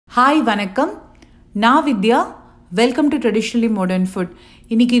Hi, vanakkam. Na Vidya. Welcome to Traditionally Modern Food.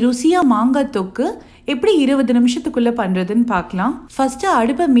 இன்னைக்கு ருசியா மாங்காய் தொக்கு எப்படி 20 நிமிஷத்துக்குள்ள பண்றதுன்னு பார்க்கலாம். ஃபர்ஸ்ட்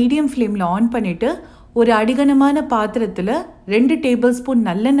அடுப்பை மீடியம் ஃப்ளேம்ல ஆன் பண்ணிட்டு ஒரு அடிகனமான பாத்திரத்துல 2 டேபிள் ஸ்பூன்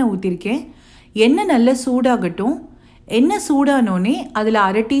நல்லெண்ணெய் ஊத்திருக்கேன். எண்ணெய் நல்லா சூடாகட்டும். எண்ணெய் சூடானோனே அதுல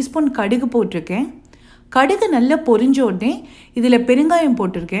 1/2 டீஸ்பூன் கடுகு போட்டிருக்கேன். கடுகு நல்லா பொரிஞ்ச உடனே இதுல பெருங்காயம்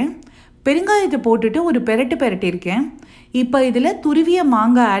போட்டிருக்கேன். பெருங்காயத்தை போட்டுட்டு ஒரு பெரட்டியிருக்கேன். இப்போ இதில் துருவிய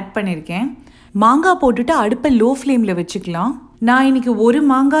மாங்காய் ஆட் பண்ணியிருக்கேன். மாங்காய் போட்டுட்டு அடுப்பை லோ ஃப்ளேமில் வச்சுக்கலாம். நான் இன்னைக்கு ஒரு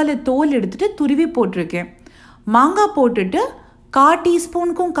மாங்காயில் தோல் எடுத்துகிட்டு துருவி போட்டிருக்கேன். மாங்காய் போட்டுட்டு 1/4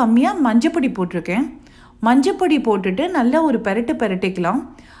 டீஸ்பூனுக்கும் கம்மியாக மஞ்சப்பொடி போட்டிருக்கேன். மஞ்சப்பொடி போட்டுட்டு நல்லா ஒரு பெரட்டிக்கலாம்.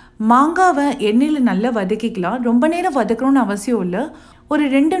 மாங்காவை எண்ணெயில் நல்லா வதக்கிக்கலாம். ரொம்ப நேரம் வதக்கணும்னு அவசியம் இல்லை. ஒரு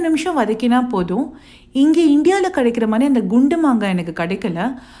 2 நிமிஷம் வதக்கினா போதும். இங்கே இந்தியாவில் கிடைக்கிற மாதிரி அந்த குண்டு மாங்காய் எனக்கு கிடைக்கல.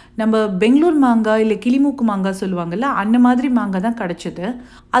 நம்ம பெங்களூர் மாங்காய் இல்லை கிளிமூக்கு மாங்காய் சொல்லுவாங்கள்ல, அந்த மாதிரி மாங்காய் தான் கிடைச்சது.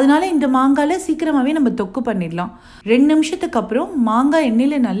 அதனால இந்த மாங்காயில் சீக்கிரமாகவே நம்ம தொக்கு பண்ணிடலாம். 2 நிமிஷத்துக்கு அப்புறம் மாங்காய்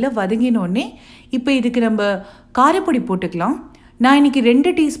எண்ணெயில் நல்லா வதங்கினோடனே இப்போ இதுக்கு நம்ம காரப்பொடி போட்டுக்கலாம். நான் இன்றைக்கி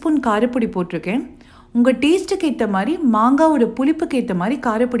 2 டீஸ்பூன் காரப்பொடி போட்டிருக்கேன். உங்கள் டேஸ்ட்டுக்கு ஏற்ற மாதிரி மாங்காவோட புளிப்புக்கு ஏற்ற மாதிரி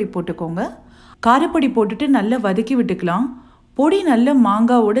காரப்பொடி போட்டுக்கோங்க. காரப்பொடி போட்டுட்டு நல்லா வதக்கி விட்டுக்கலாம். பொடி நல்ல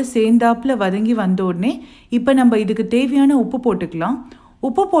மாங்காவோட சேர்ந்தாப்பில் வதங்கி வந்த உடனே இப்போ நம்ம இதுக்கு தேவையான உப்பு போட்டுக்கலாம்.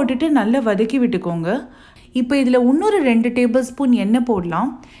 உப்பு போட்டுட்டு நல்லா வதக்கி விட்டுக்கோங்க. இப்போ இதில் இன்னொரு 2 டேபிள் ஸ்பூன் எண்ணெய் போடலாம்.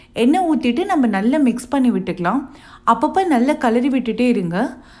 எண்ணெய் ஊற்றிட்டு நம்ம நல்லா மிக்ஸ் பண்ணி விட்டுக்கலாம். அப்பப்போ நல்லா கலரி விட்டுட்டே இருங்க.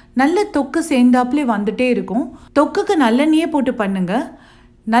 நல்ல தொக்கு சேர்ந்தாப்புலே வந்துட்டே இருக்கும். தொக்குக்கு நல்லெண்ணெயே போட்டு பண்ணுங்க.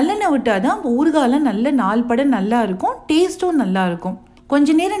 நல்லெண்ணெய் விட்டால் தான் ஊறுகாயெல்லாம் நல்ல 4 படம் நல்லா இருக்கும். டேஸ்ட்டும் நல்லா இருக்கும்.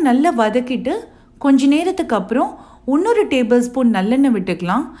 கொஞ்ச நேரம் நல்லா வதக்கிட்டு கொஞ்ச நேரத்துக்கு அப்புறம் இன்னொரு டேபிள் ஸ்பூன் நல்லெண்ணெய்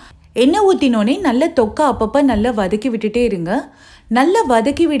விட்டுக்கலாம். எண்ணெய் ஊற்றினோடனே நல்ல தொக்கை அப்பப்போ நல்லா வதக்கி விட்டுட்டே இருங்க. நல்லா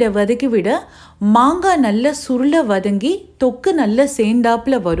வதக்கி விட மாங்காய் நல்லா சுருள வதங்கி தொக்கு நல்லா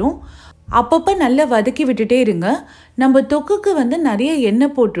சேர்ந்தாப்பில் வரும். அப்பப்போ நல்லா வதக்கி விட்டுட்டே இருங்க. நம்ம தொக்குக்கு நிறைய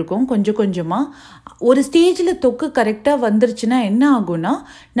எண்ணெய் போட்டிருக்கோம் கொஞ்சமாக. ஒரு ஸ்டேஜில் தொக்கு கரெக்டாக வந்துருச்சுன்னா என்ன ஆகும்னா,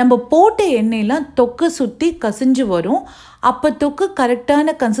 நம்ம போட்ட எண்ணெயெல்லாம் தொக்கை சுற்றி கசிஞ்சு வரும். அப்போ தொக்கு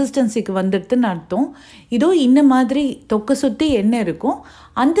கரெக்டான கன்சிஸ்டன்சிக்கு வந்துடுதுன்னு அர்த்தம். இதோ இந்த மாதிரி தொக்கை சுற்றி எண்ணெய் இருக்கும்.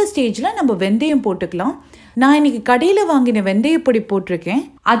 அந்த ஸ்டேஜில் நம்ம வெந்தயம் போட்டுக்கலாம். நான் இன்றைக்கி கடையில் வாங்கின வெந்தயப்பொடி போட்டிருக்கேன்.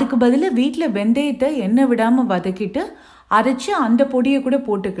 அதுக்கு பதிலாக வீட்டில் வெந்தயத்தை எண்ணெய் விடாமல் வதக்கிட்டு அரைச்சி அந்த பொடியை கூட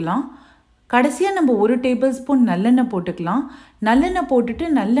போட்டுக்கலாம். கடைசியாக நம்ம 1 டேபிள் ஸ்பூன் நல்லெண்ணெய் போட்டுக்கலாம். நல்லெண்ணெய் போட்டுட்டு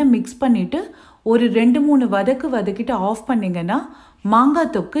நல்லா மிக்ஸ் பண்ணிவிட்டு ஒரு 2-3 வதக்கிட்டு ஆஃப் பண்ணிங்கன்னா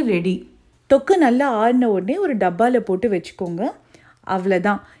மாங்காய் தொக்கு ரெடி. தொக்கு நல்லா ஆறின உடனே ஒரு டப்பாவில் போட்டு வச்சுக்கோங்க.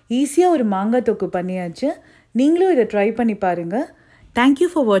 அவ்வளோதான், ஈஸியாக ஒரு மாங்காய் தொக்கு பண்ணியாச்சு. நீங்களும் இதை ட்ரை பண்ணி பாருங்கள். தேங்க்யூ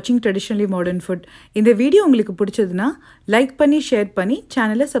ஃபார் வாட்சிங் ட்ரெடிஷ்னலி மாடர்ன் ஃபுட். இந்த வீடியோ உங்களுக்கு பிடிச்சதுன்னா லைக் பண்ணி ஷேர் பண்ணி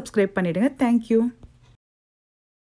சேனலை சப்ஸ்கிரைப் பண்ணிவிடுங்க. தேங்க்யூ.